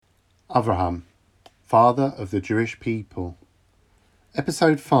Avraham, father of the Jewish people.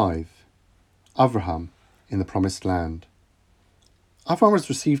 Episode 5. Avraham in the Promised Land. Avraham was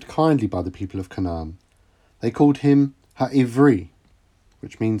received kindly by the people of Canaan. They called him Ha'ivri,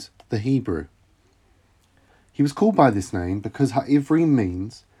 which means the Hebrew. He was called by this name because Ha'ivri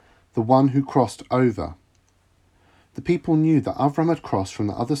means the one who crossed over. The people knew that Avraham had crossed from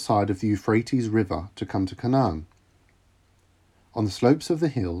the other side of the Euphrates River to come to Canaan. On the slopes of the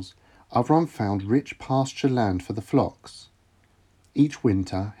hills, Avraham found rich pasture land for the flocks. Each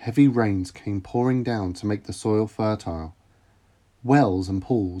winter, heavy rains came pouring down to make the soil fertile. Wells and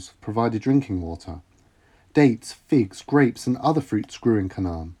pools provided drinking water. Dates, figs, grapes, and other fruits grew in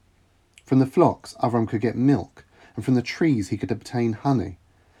Canaan. From the flocks, Avraham could get milk, and from the trees he could obtain honey.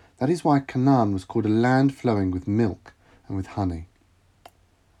 That is why Canaan was called a land flowing with milk and with honey.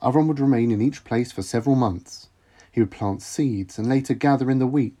 Avraham would remain in each place for several months. He would plant seeds and later gather in the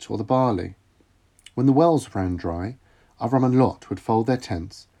wheat or the barley. When the wells ran dry, Avraham and Lot would fold their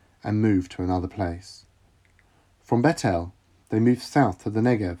tents and move to another place. From Bethel, they moved south to the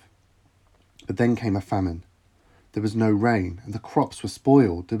Negev. But then came a famine. There was no rain, and the crops were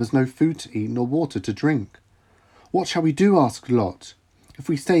spoiled. There was no food to eat nor water to drink. "What shall we do?" asked Lot. "If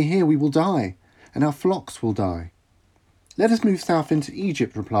we stay here, we will die, and our flocks will die." "Let us move south into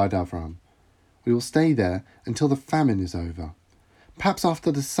Egypt," replied Avraham. "We will stay there until the famine is over. Perhaps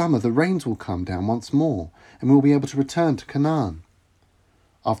after the summer the rains will come down once more, and we will be able to return to Canaan."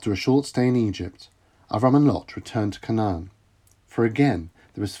 After a short stay in Egypt, Avraham and Lot returned to Canaan, for again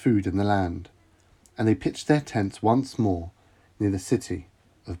there was food in the land, and they pitched their tents once more near the city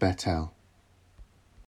of Bethel.